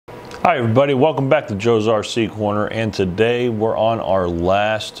Hi everybody, welcome back to Joe's RC Corner, and today we're on our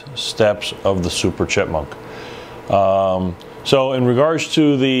last steps of the Super Chipmunk. So in regards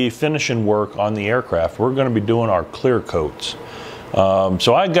to the finishing work on the aircraft, we're going to be doing our clear coats.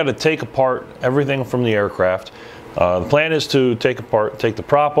 So I've got to take apart everything from the aircraft. The plan is to take the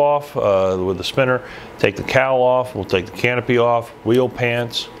prop off with the spinner, take the cowl off, we'll take the canopy off, wheel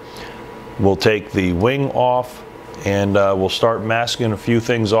pants, we'll take the wing off, and we'll start masking a few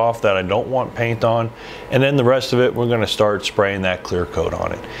things off that I don't want paint on, and then the rest of it we're going to start spraying that clear coat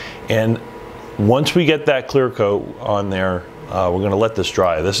on it. And once we get that clear coat on there, we're going to let this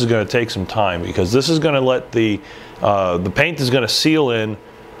dry. This is going to take some time because this is going to let the paint is going to seal in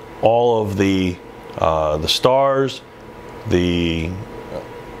all of the stars, the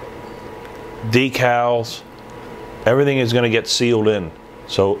decals, everything is going to get sealed in.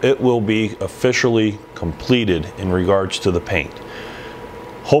 So it will be officially completed in regards to the paint.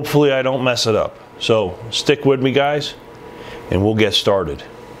 Hopefully I don't mess it up. So stick with me guys and we'll get started.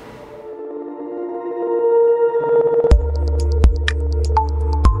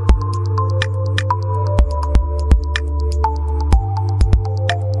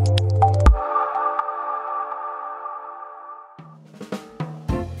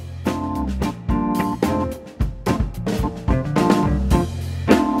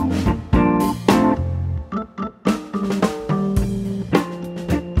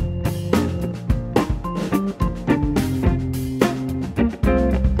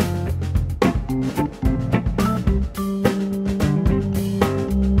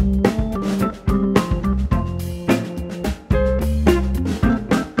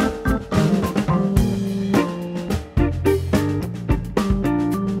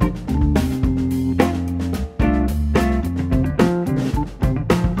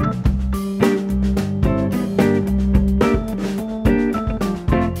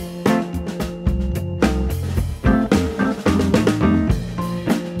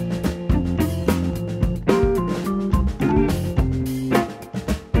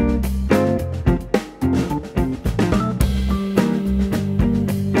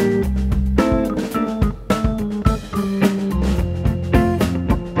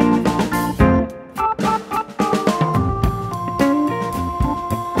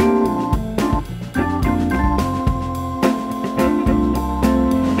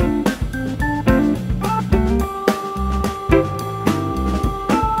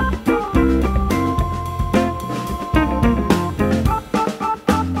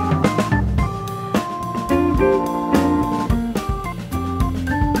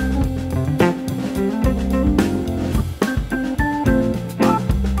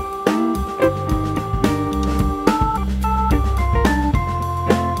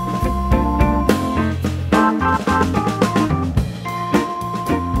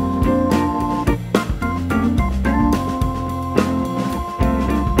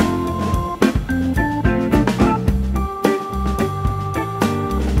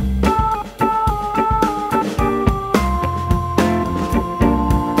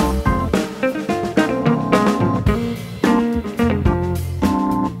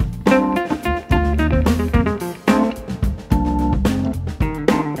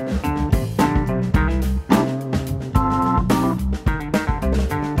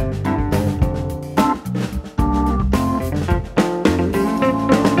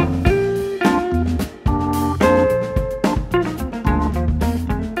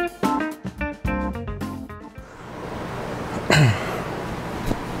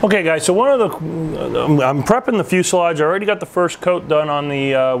 Okay guys, so I'm prepping the fuselage. I already got the first coat done on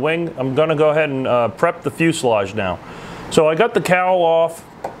the wing. I'm gonna go ahead and prep the fuselage now. So I got the cowl off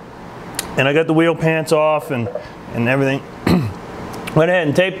and I got the wheel pants off and everything. Went ahead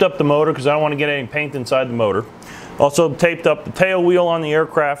and taped up the motor because I don't want to get any paint inside the motor. Also taped up the tail wheel on the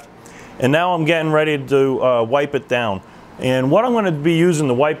aircraft, and now I'm getting ready to wipe it down. And what I'm going to be using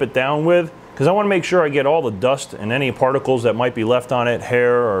to wipe it down with, because I want to make sure I get all the dust and any particles that might be left on it,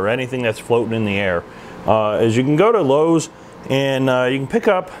 hair or anything that's floating in the air, is you can go to Lowe's and you can pick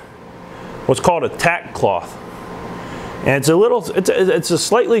up what's called a tack cloth. And it's a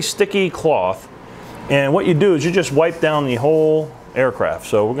slightly sticky cloth, and what you do is you just wipe down the whole aircraft.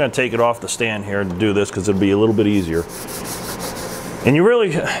 So we're going to take it off the stand here to do this because it'll be a little bit easier. And you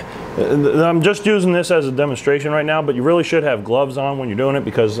really, I'm just using this as a demonstration right now, but you really should have gloves on when you're doing it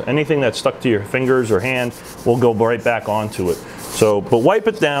because anything that's stuck to your fingers or hand will go right back onto it. So, but wipe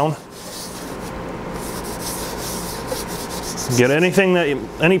it down. Get anything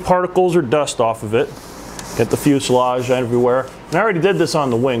any particles or dust off of it. Get the fuselage everywhere. And I already did this on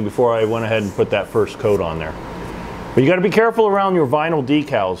the wing before I went ahead and put that first coat on there. But you got to be careful around your vinyl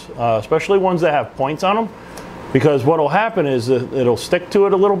decals, especially ones that have points on them, because what will happen is that it'll stick to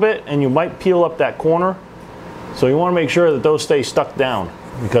it a little bit and you might peel up that corner. So you want to make sure that those stay stuck down,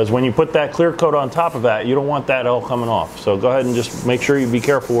 because when you put that clear coat on top of that, you don't want that all coming off. So go ahead and just make sure you be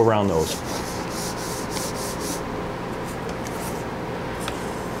careful around those.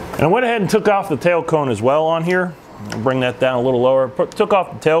 And I went ahead and took off the tail cone as well on here. I'll bring that down a little lower. Took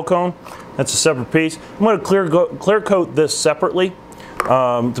off the tail cone. That's a separate piece. I'm going to clear coat this separately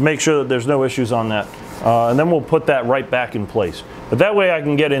to make sure that there's no issues on that. And then we'll put that right back in place. But that way I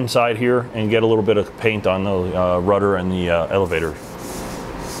can get inside here and get a little bit of paint on the rudder and the elevator.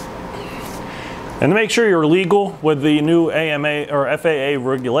 And to make sure you're legal with the new AMA or FAA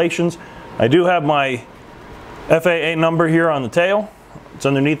regulations, I do have my FAA number here on the tail. It's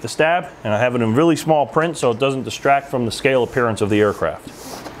underneath the stab, and I have it in really small print so it doesn't distract from the scale appearance of the aircraft.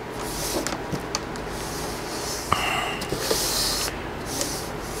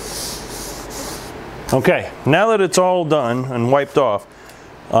 Okay, now that it's all done and wiped off,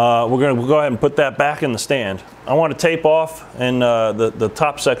 we're going to go ahead and put that back in the stand. I want to tape off and the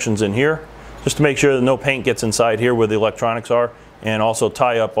top sections in here, just to make sure that no paint gets inside here where the electronics are, and also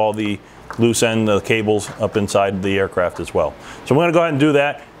tie up all the loose end cables up inside the aircraft as well. So I'm going to go ahead and do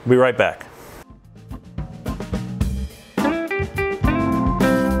that. Be right back.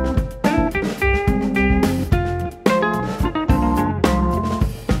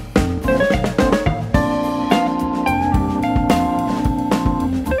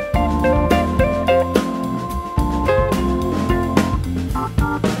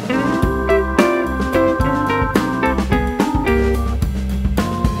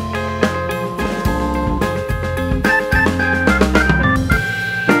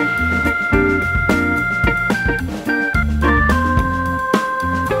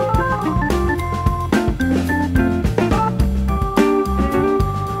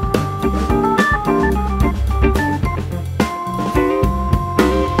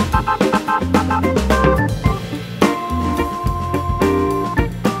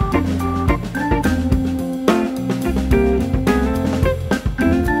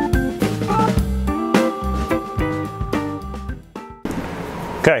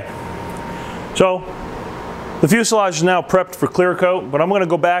 Okay, so the fuselage is now prepped for clear coat, but I'm going to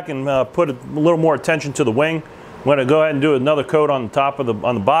go back and put a little more attention to the wing. I'm going to go ahead and do another coat on the top of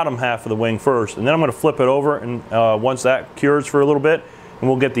on the bottom half of the wing first, and then I'm going to flip it over, and once that cures for a little bit, and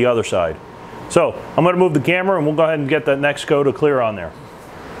we'll get the other side. So I'm going to move the camera, and we'll go ahead and get that next coat of clear on there.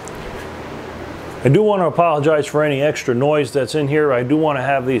 I do want to apologize for any extra noise that's in here. I do want to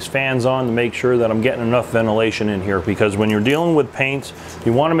have these fans on to make sure that I'm getting enough ventilation in here, because when you're dealing with paints,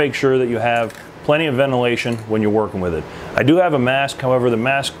 you want to make sure that you have plenty of ventilation when you're working with it. I do have a mask, however the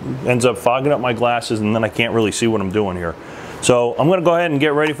mask ends up fogging up my glasses and then I can't really see what I'm doing here. So I'm going to go ahead and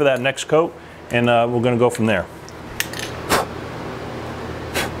get ready for that next coat, and we're going to go from there.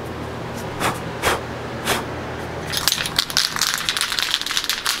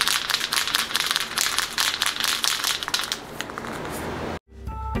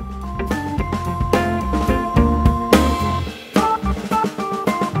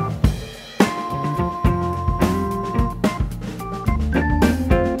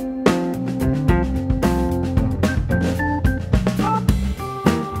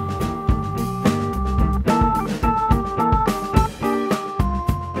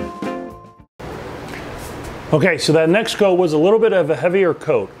 Okay, so that next coat was a little bit of a heavier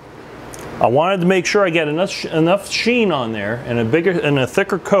coat. I wanted to make sure I get enough sheen on there and a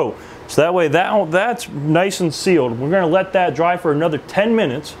thicker coat, so that way that's nice and sealed. We're going to let that dry for another 10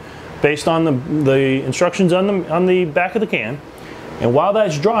 minutes based on the instructions on the back of the can. And while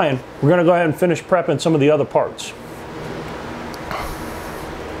that's drying, we're going to go ahead and finish prepping some of the other parts.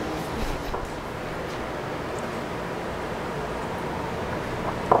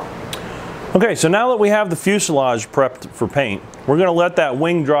 Okay, so now that we have the fuselage prepped for paint, we're going to let that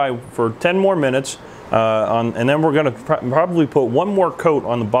wing dry for 10 more minutes, and then we're going to probably put one more coat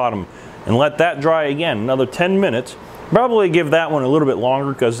on the bottom and let that dry again another 10 minutes. Probably give that one a little bit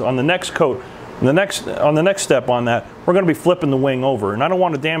longer, because on the next coat, on the next step on that, we're going to be flipping the wing over, and I don't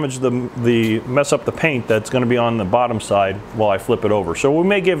want to damage mess up the paint that's going to be on the bottom side while I flip it over. So we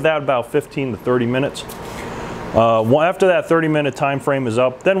may give that about 15 to 30 minutes. After that 30-minute time frame is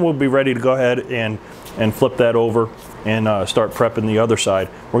up, then we'll be ready to go ahead and flip that over and start prepping the other side.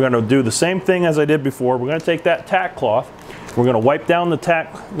 We're going to do the same thing as I did before. We're going to take that tack cloth, we're going to wipe down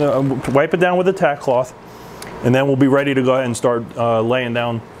the wipe it down with the tack cloth, and then we'll be ready to go ahead and start laying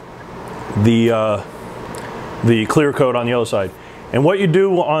down the clear coat on the other side. And what you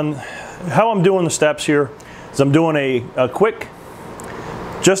do on how I'm doing the steps here, is I'm doing a quick,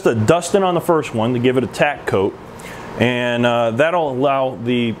 just a dusting on the first one to give it a tack coat, and that'll allow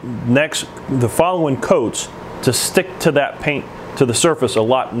the following coats to stick to that paint, to the surface, a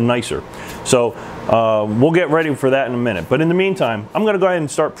lot nicer. So we'll get ready for that in a minute. But in the meantime, I'm going to go ahead and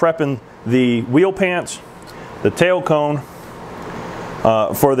start prepping the wheel pants, the tail cone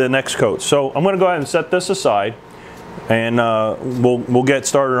for the next coat. So I'm going to go ahead and set this aside, and we'll get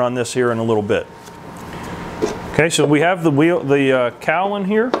started on this here in a little bit. Okay, so we have the cowl in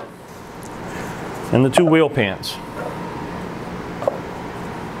here and the two wheel pants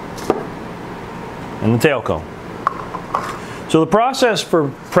and the tail cone. So the process for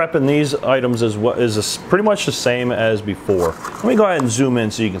prepping these items is pretty much the same as before. Let me go ahead and zoom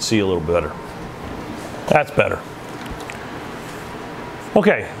in so you can see a little better. That's better.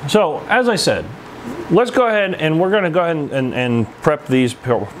 Okay, so as I said, let's go ahead and we're going to go ahead and prep these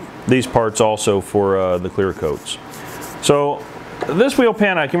parts also for the clear coats. So this wheel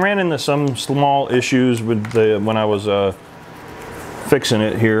pan, I ran into some small issues with when I was fixing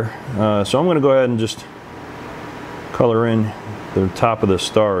it here. So I'm going to go ahead and just color in the top of the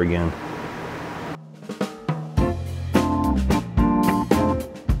star again.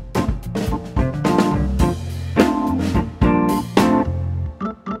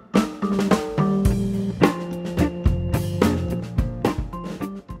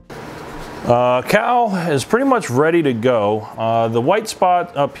 Cowl is pretty much ready to go. The white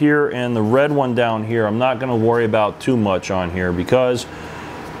spot up here and the red one down here, I'm not going to worry about too much on here, because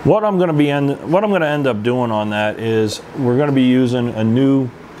what I'm going to end up doing on that is we're going to be using a new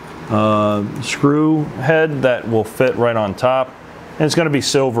screw head that will fit right on top, and it's going to be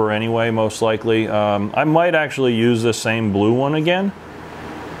silver anyway, most likely. I might actually use this same blue one again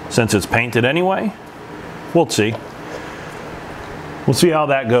since it's painted anyway. We'll see. We'll see how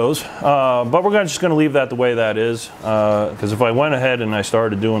that goes, but we're just going to leave that the way that is, because if I went ahead and I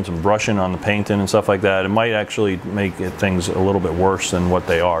started doing some brushing on the painting and stuff like that, it might actually make things a little bit worse than what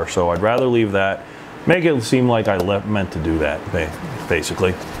they are. So I'd rather leave that, make it seem like I meant to do that,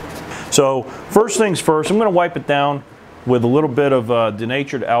 basically. So first things first, I'm going to wipe it down with a little bit of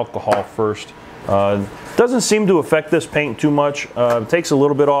denatured alcohol first. Doesn't seem to affect this paint too much. It takes a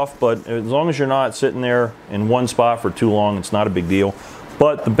little bit off, but as long as you're not sitting there in one spot for too long, it's not a big deal.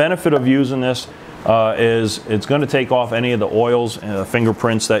 But the benefit of using this is it's going to take off any of the oils and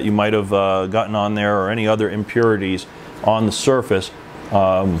fingerprints that you might have gotten on there, or any other impurities on the surface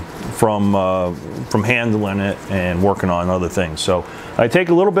from handling it and working on other things. So I take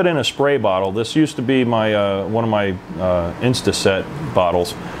a little bit in a spray bottle. This used to be my one of my Instaset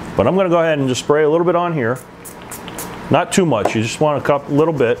bottles. But I'm going to go ahead and just spray a little bit on here. Not too much, you just want a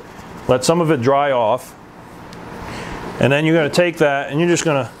little bit. Let some of it dry off. And then you're going to take that and you're just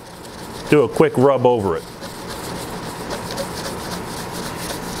going to do a quick rub over it.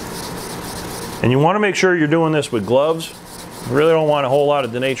 And you want to make sure you're doing this with gloves. You really don't want a whole lot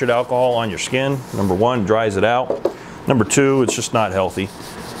of denatured alcohol on your skin. Number one, dries it out. Number two, it's just not healthy.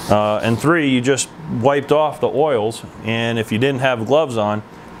 And three, you just wiped off the oils, and if you didn't have gloves on,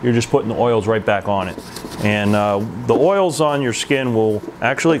 you're just putting the oils right back on it. And the oils on your skin will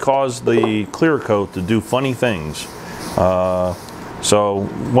actually cause the clear coat to do funny things. So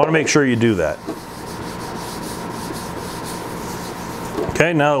want to make sure you do that.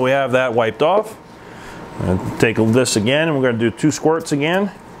 Okay, now that we have that wiped off, take this again, and we're going to do 2 squirts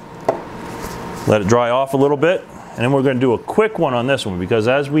again. Let it dry off a little bit. And then we're going to do a quick one on this one, because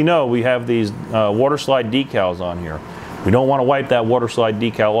as we know, we have these water slide decals on here. We don't want to wipe that water slide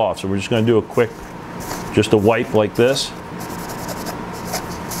decal off, so we're just going to do a quick, just a wipe like this.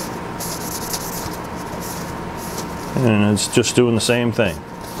 And it's just doing the same thing.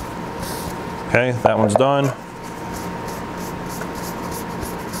 Okay, that one's done.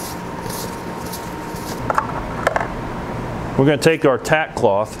 We're going to take our tack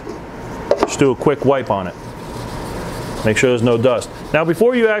cloth, just do a quick wipe on it. Make sure there's no dust. Now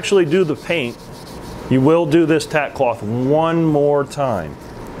before you actually do the paint, you will do this tack cloth one more time,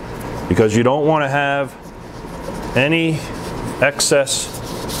 because you don't want to have any excess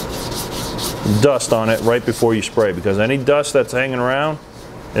dust on it right before you spray, because any dust that's hanging around,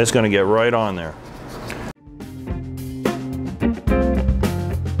 it's going to get right on there.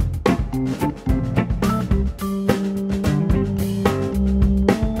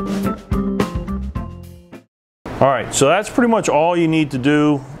 All right, so that's pretty much all you need to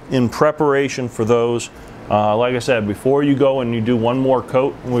do in preparation for those. Like I said, before you go and you do one more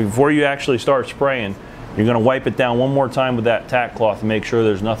coat, before you actually start spraying, you're going to wipe it down one more time with that tack cloth and make sure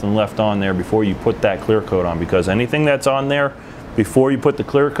there's nothing left on there before you put that clear coat on, because anything that's on there before you put the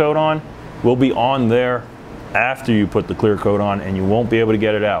clear coat on will be on there after you put the clear coat on, and you won't be able to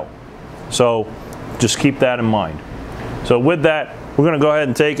get it out. So just keep that in mind. So with that, we're going to go ahead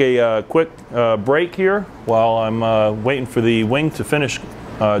and take a quick break here while I'm waiting for the wing to finish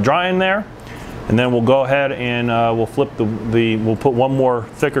drying there. And then we'll go ahead and we'll flip we'll put one more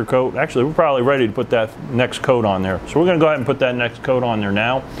thicker coat. Actually, we're probably ready to put that next coat on there. So we're going to go ahead and put that next coat on there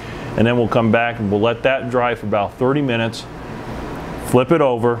now. And then we'll come back and we'll let that dry for about 30 minutes. Flip it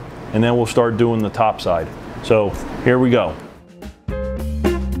over, and then we'll start doing the top side. So here we go.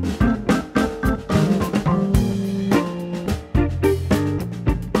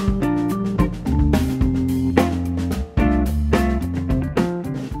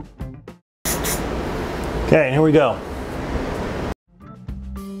 Okay, here we go.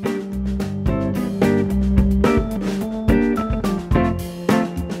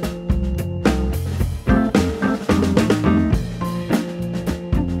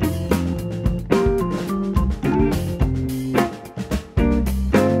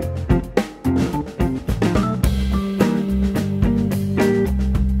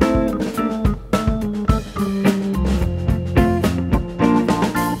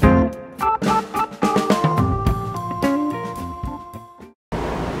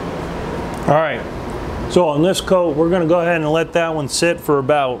 All right, so on this coat, we're going to go ahead and let that one sit for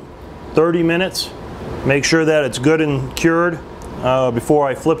about 30 minutes. Make sure that it's good and cured before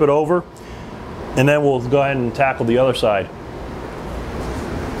I flip it over. And then we'll go ahead and tackle the other side.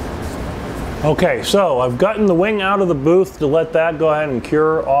 Okay, so I've gotten the wing out of the booth to let that go ahead and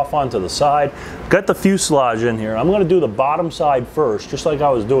cure off onto the side. Got the fuselage in here. I'm going to do the bottom side first, just like I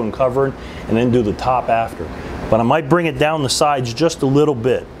was doing covering, and then do the top after. But I might bring it down the sides just a little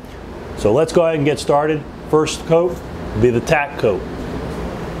bit. So let's go ahead and get started. First coat will be the tack coat.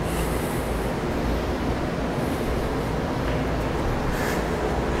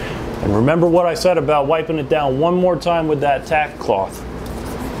 And remember what I said about wiping it down one more time with that tack cloth.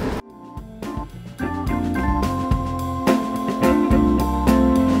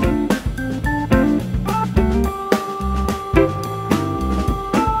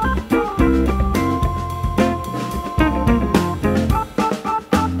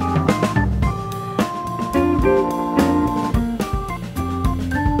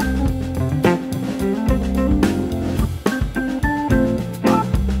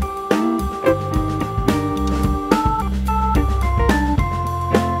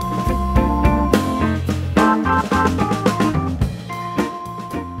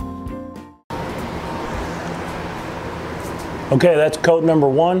 Okay, that's coat number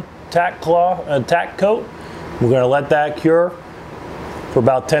one, tack coat. We're going to let that cure for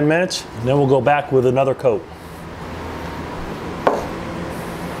about 10 minutes, and then we'll go back with another coat.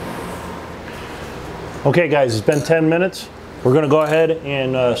 Okay guys, it's been 10 minutes. We're going to go ahead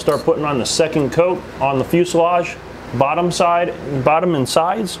and start putting on the second coat on the fuselage, bottom and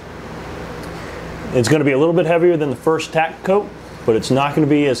sides. It's going to be a little bit heavier than the first tack coat, but it's not going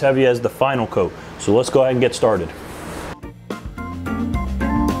to be as heavy as the final coat. So let's go ahead and get started.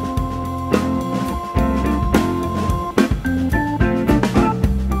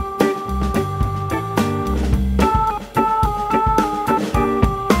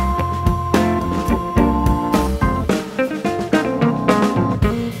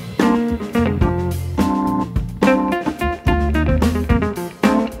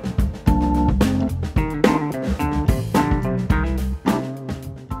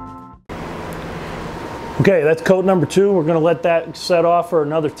 Okay, that's coat number two. We're going to let that set off for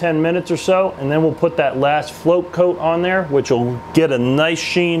another 10 minutes or so, and then we'll put that last float coat on there, which will get a nice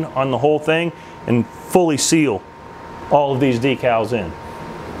sheen on the whole thing and fully seal all of these decals in.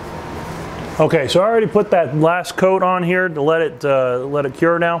 Okay, so I already put that last coat on here to let it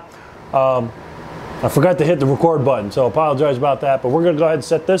cure now. I forgot to hit the record button, so I apologize about that, but we're going to go ahead and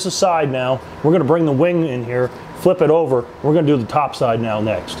set this aside now. We're going to bring the wing in here, flip it over. We're going to do the top side now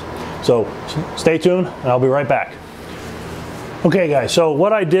next. So stay tuned, and I'll be right back. Okay guys, so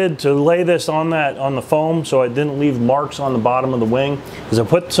what I did to lay this on the foam so it didn't leave marks on the bottom of the wing is I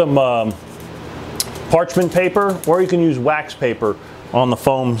put some parchment paper, or you can use wax paper on the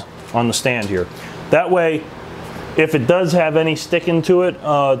foam on the stand here. That way, if it does have any sticking to it,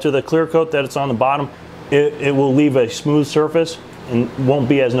 to the clear coat that it's on the bottom, it will leave a smooth surface and won't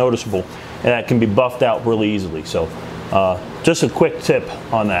be as noticeable. And that can be buffed out really easily. So just a quick tip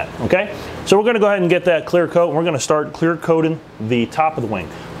on that, okay? So we're gonna go ahead and get that clear coat, and we're gonna start clear coating the top of the wing.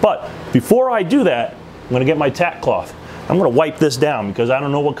 But before I do that, I'm gonna get my tack cloth. I'm gonna wipe this down because I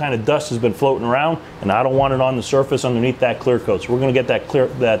don't know what kind of dust has been floating around, and I don't want it on the surface underneath that clear coat. So we're gonna get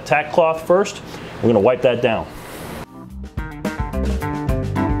that tack cloth first. We're gonna wipe that down.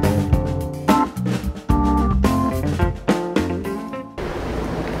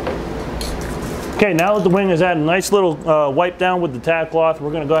 Okay, now that the wing has had a nice little wipe down with the tack cloth, we're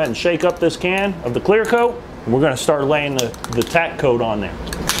going to go ahead and shake up this can of the clear coat, and we're going to start laying the tack coat on there.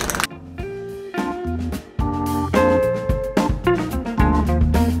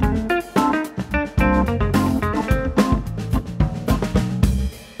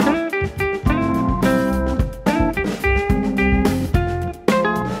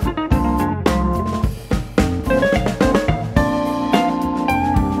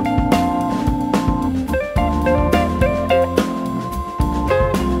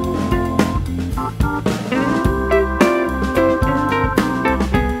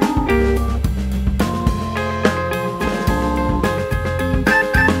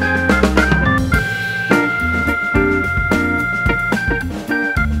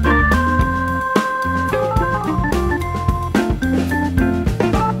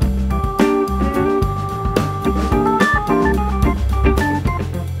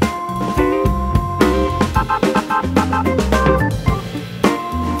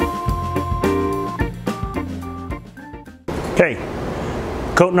 Okay,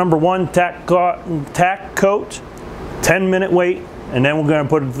 coat number one, tack coat, 10-minute wait, and then we're going to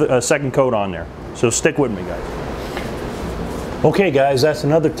put a second coat on there. So stick with me, guys. Okay guys, that's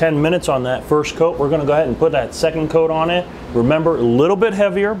another 10 minutes on that first coat. We're going to go ahead and put that second coat on it. Remember, a little bit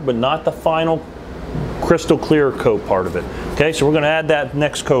heavier, but not the final crystal clear coat part of it. Okay, so we're going to add that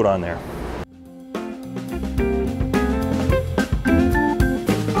next coat on there.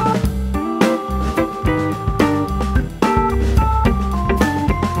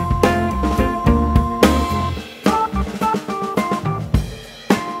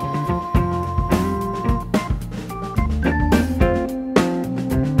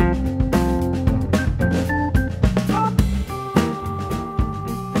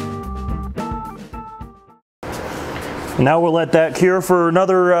 Now we'll let that cure for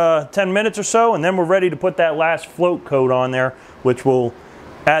another 10 minutes or so, and then we're ready to put that last float coat on there, which will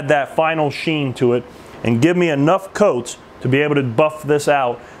add that final sheen to it and give me enough coats to be able to buff this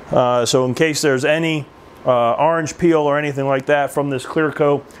out. So in case there's any orange peel or anything like that from this clear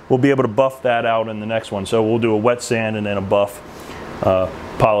coat, we'll be able to buff that out in the next one. So we'll do a wet sand and then a buff,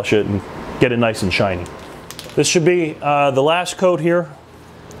 polish it and get it nice and shiny. This should be the last coat here.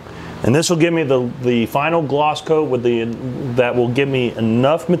 And this will give me the final gloss coat with that will give me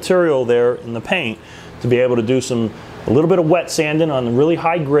enough material there in the paint to be able to do a little bit of wet sanding on the really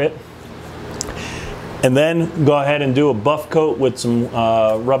high grit, and then go ahead and do a buff coat with some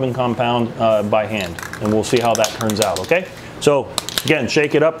rubbing compound by hand, and we'll see how that turns out. Okay, so again,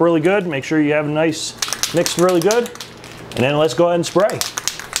 shake it up really good, make sure you have a nice mixed really good, and then let's go ahead and spray.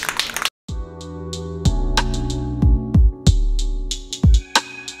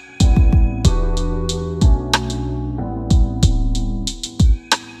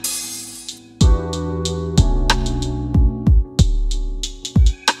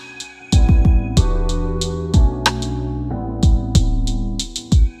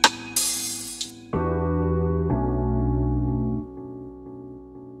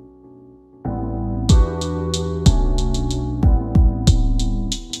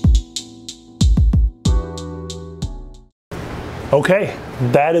 Okay,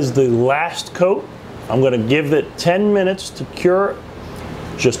 that is the last coat. I'm going to give it 10 minutes to cure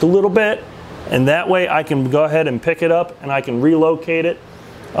just a little bit, and that way I can go ahead and pick it up and I can relocate it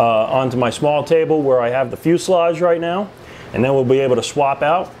onto my small table where I have the fuselage right now, and then we'll be able to swap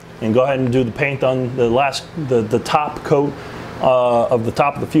out and go ahead and do the paint on the top coat of the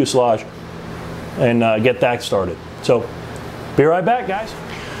top of the fuselage and get that started. So be right back, guys.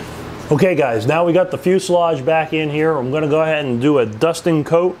 Okay guys, now we got the fuselage back in here. I'm going to go ahead and do a dusting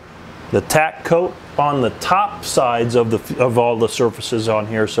coat, the tack coat on the top sides of all the surfaces on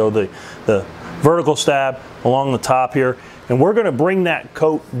here. So the vertical stab along the top here, and we're going to bring that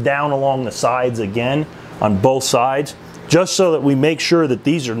coat down along the sides again on both sides, just so that we make sure that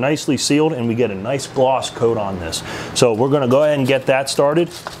these are nicely sealed and we get a nice gloss coat on this. So we're going to go ahead and get that started.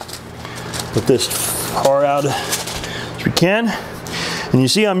 Put this far out as we can. And you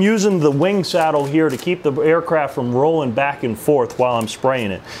see I'm using the wing saddle here to keep the aircraft from rolling back and forth while I'm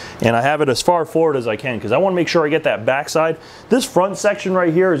spraying it. And I have it as far forward as I can because I want to make sure I get that backside. This front section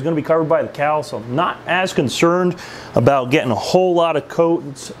right here is going to be covered by the cowl, so I'm not as concerned about getting a whole lot of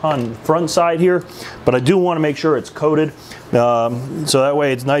coats on the front side here, but I do want to make sure it's coated so that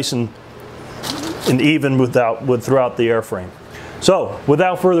way it's nice and even throughout the airframe. So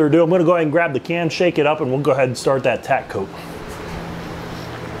without further ado, I'm going to go ahead and grab the can, shake it up, and we'll go ahead and start that tack coat.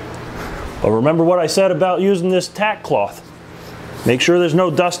 But remember what I said about using this tack cloth. Make sure there's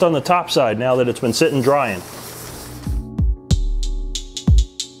no dust on the top side now that it's been sitting drying.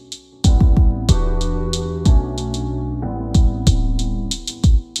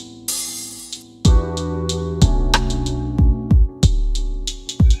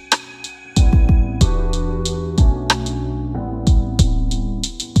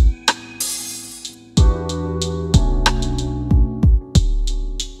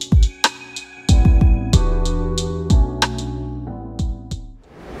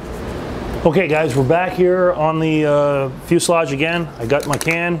 Okay guys, we're back here on the fuselage again. I got my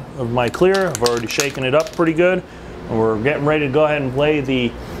can of my clear. I've already shaken it up pretty good. And we're getting ready to go ahead and lay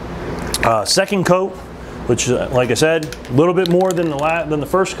the second coat, which like I said, a little bit more than the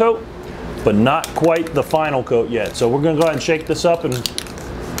first coat, but not quite the final coat yet. So we're gonna go ahead and shake this up and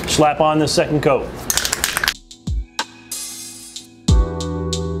slap on this second coat.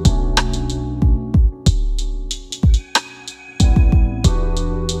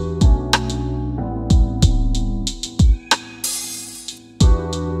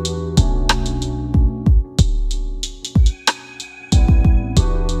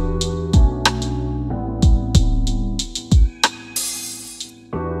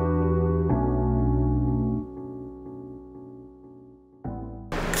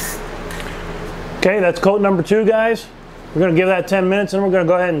 Okay, that's coat number 2, guys. We're gonna give that 10 minutes and we're gonna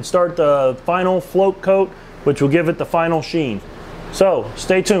go ahead and start the final float coat, which will give it the final sheen. So,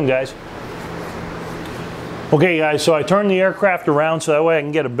 stay tuned, guys. Okay, guys, so I turned the aircraft around so that way I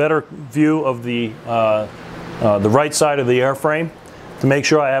can get a better view of the right side of the airframe to make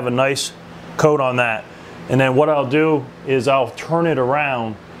sure I have a nice coat on that. And then what I'll do is I'll turn it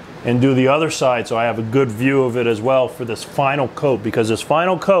around and do the other side so I have a good view of it as well for this final coat, because this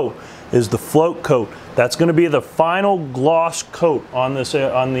final coat is the float coat. That's going to be the final gloss coat on this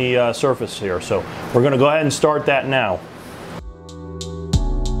on the surface here. So we're going to go ahead and start that now.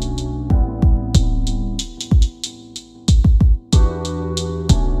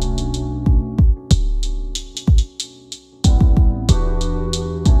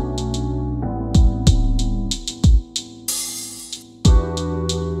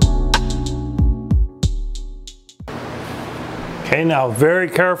 Okay, now very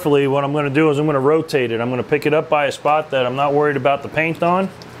carefully what I'm going to do is I'm going to rotate it. I'm going to pick it up by a spot that I'm not worried about the paint on.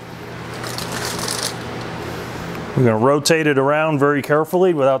 I'm going to rotate it around very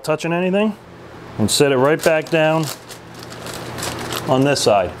carefully without touching anything and set it right back down on this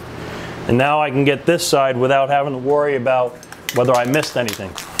side. And now I can get this side without having to worry about whether I missed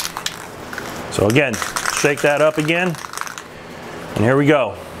anything. So again, shake that up again, and here we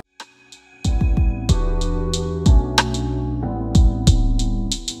go.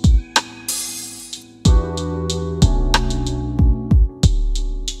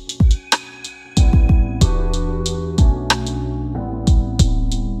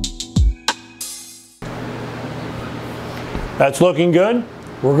 That's looking good.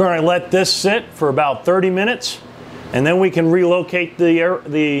 We're going to let this sit for about 30 minutes and then we can relocate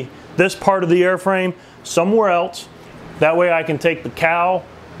this part of the airframe somewhere else. That way I can take the cowl,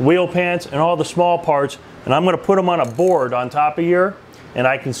 wheel pants, and all the small parts, and I'm going to put them on a board on top of here and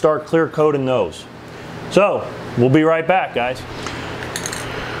I can start clear coating those. So we'll be right back, guys.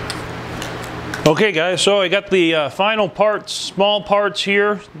 Okay guys, so I got the final parts, small parts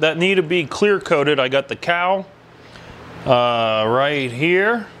here that need to be clear coated. I got the cowl right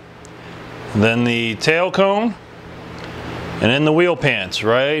here, then the tail cone, and then the wheel pants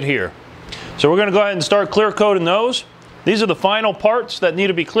right here. So we're going to go ahead and start clear coating those. These are the final parts that need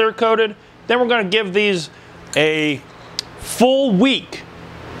to be clear coated. Then we're going to give these a full week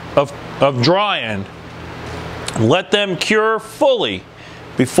of drying. Let them cure fully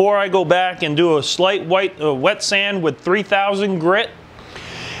before I go back and do a slight wet sand with 3000 grit.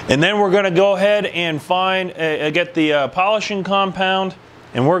 And then we're going to go ahead and get the polishing compound,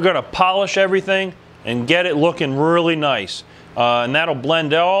 and we're going to polish everything and get it looking really nice. And that'll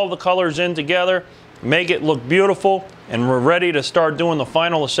blend all the colors in together, make it look beautiful, and we're ready to start doing the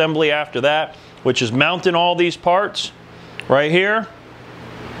final assembly after that, which is mounting all these parts right here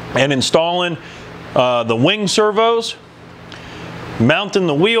and installing the wing servos, mounting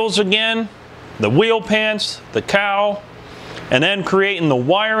the wheels again, the wheel pants, the cowl, and then creating the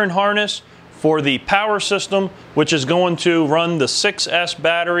wiring harness for the power system, which is going to run the 6S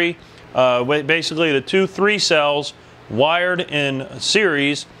battery, basically the 2 3 cells wired in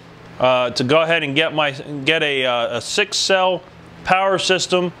series to go ahead and get a 6-cell power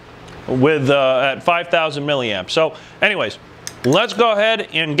system with at 5,000 milliamps. So anyways, let's go ahead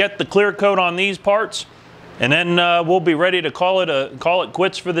and get the clear coat on these parts, and then we'll be ready to call it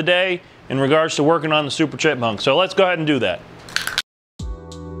quits for the day in regards to working on the Super Chipmunk. So let's go ahead and do that.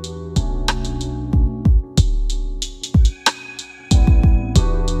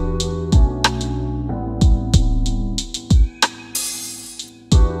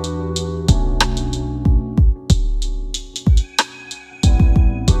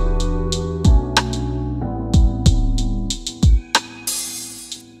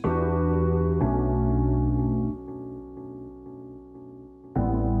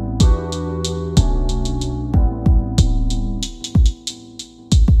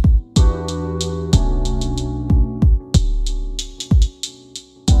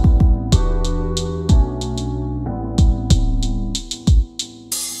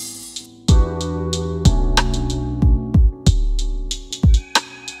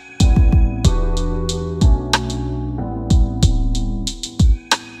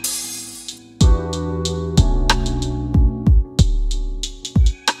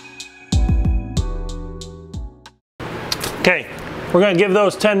 Okay, we're going to give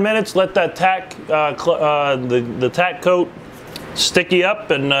those 10 minutes, let that tack, the tack coat sticky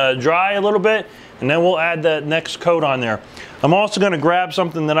up and dry a little bit, and then we'll add that next coat on there. I'm also going to grab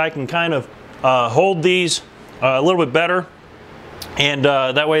something that I can kind of hold these a little bit better, and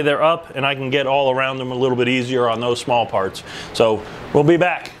that way they're up and I can get all around them a little bit easier on those small parts. So we'll be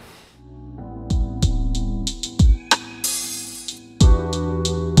back.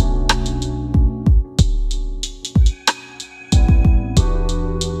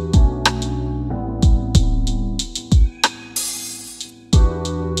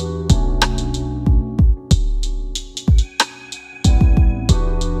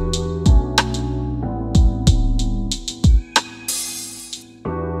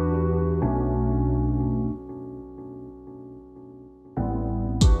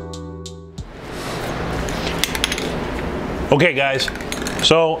 Okay guys,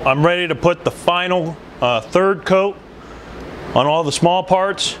 so I'm ready to put the final third coat on all the small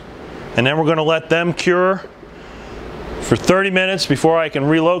parts, and then we're going to let them cure for 30 minutes before I can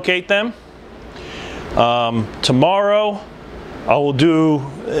relocate them. Tomorrow I will do,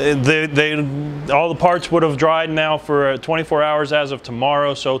 all the parts would have dried now for 24 hours as of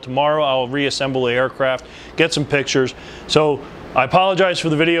tomorrow, so tomorrow I'll reassemble the aircraft, get some pictures. So I apologize for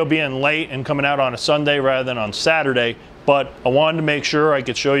the video being late and coming out on a Sunday rather than on Saturday, but I wanted to make sure I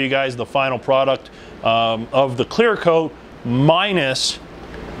could show you guys the final product of the clear coat minus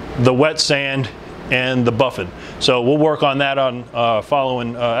the wet sand and the buffing. So we'll work on that on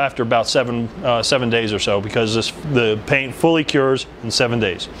following after about seven days or so, because the paint fully cures in 7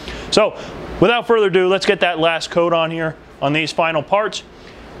 days. So without further ado, let's get that last coat on here on these final parts,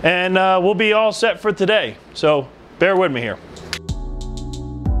 and we'll be all set for today. So bear with me here.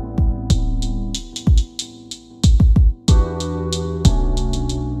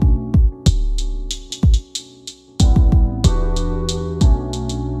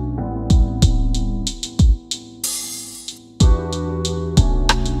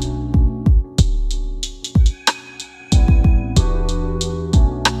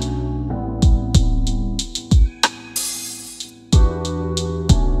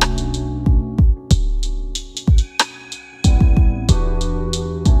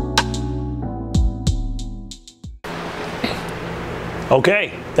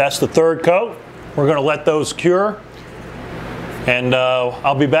 Okay, that's the third coat. We're going to let those cure, and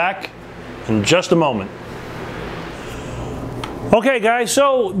I'll be back in just a moment. Okay guys,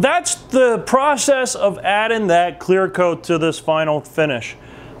 so that's the process of adding that clear coat to this final finish.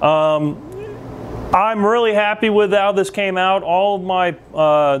 I'm really happy with how this came out. All of my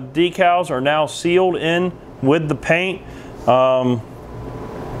decals are now sealed in with the paint.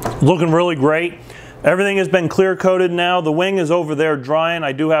 Looking really great. Everything has been clear coated now. The wing is over there drying.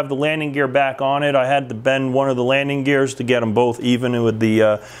 I do have the landing gear back on it. I had to bend one of the landing gears to get them both even with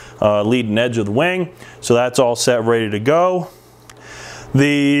the leading edge of the wing. So that's all set, ready to go.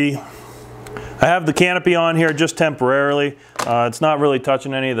 I have the canopy on here just temporarily. It's not really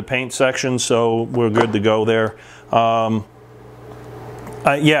touching any of the paint sections, so we're good to go there.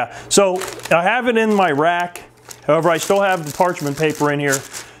 Yeah, so I have it in my rack. However, I still have the parchment paper in here,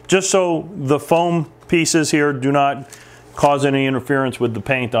 just so the foam pieces here do not cause any interference with the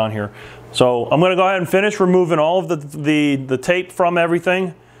paint on here. So I'm going to go ahead and finish removing all of the tape from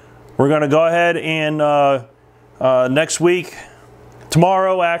everything. We're going to go ahead and next week,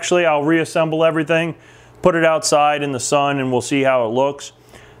 tomorrow actually, I'll reassemble everything, put it outside in the sun, and we'll see how it looks.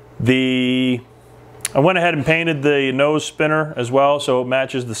 I went ahead and painted the nose spinner as well, so it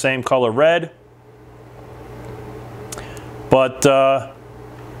matches the same color red. But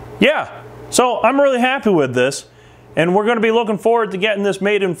yeah, so I'm really happy with this, and we're going to be looking forward to getting this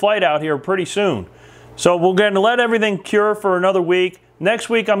made in flight out here pretty soon. So we're going to let everything cure for another week. Next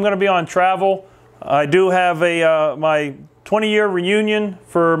week I'm going to be on travel. I do have my 20-year reunion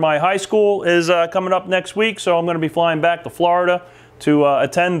for my high school is coming up next week, so I'm going to be flying back to Florida to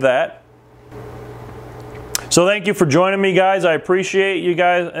attend that. So thank you for joining me, guys. I appreciate you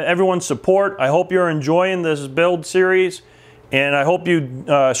guys, everyone's support. I hope you're enjoying this build series, and I hope you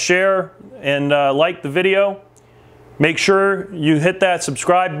share and like the video. Make sure you hit that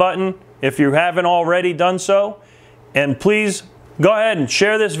subscribe button if you haven't already done so. And please go ahead and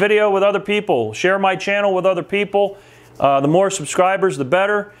share this video with other people. Share my channel with other people. The more subscribers, the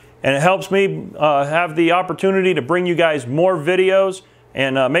better. And it helps me have the opportunity to bring you guys more videos.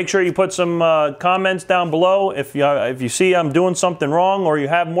 And make sure you put some comments down below if you see I'm doing something wrong, or you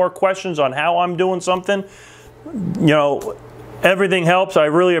have more questions on how I'm doing something. You know, everything helps. I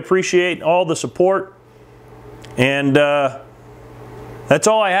really appreciate all the support. And that's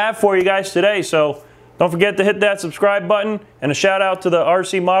all I have for you guys today. So Don't forget to hit that subscribe button, and a shout out to the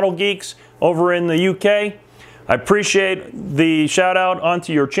RC Model Geeks over in the UK. I appreciate the shout out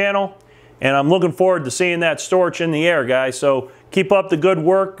onto your channel, and I'm looking forward to seeing that Storch in the air, guys. So keep up the good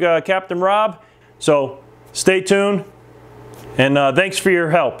work, Captain Rob. So stay tuned, and thanks for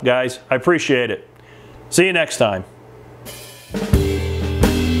your help, guys. I appreciate it. See you next time.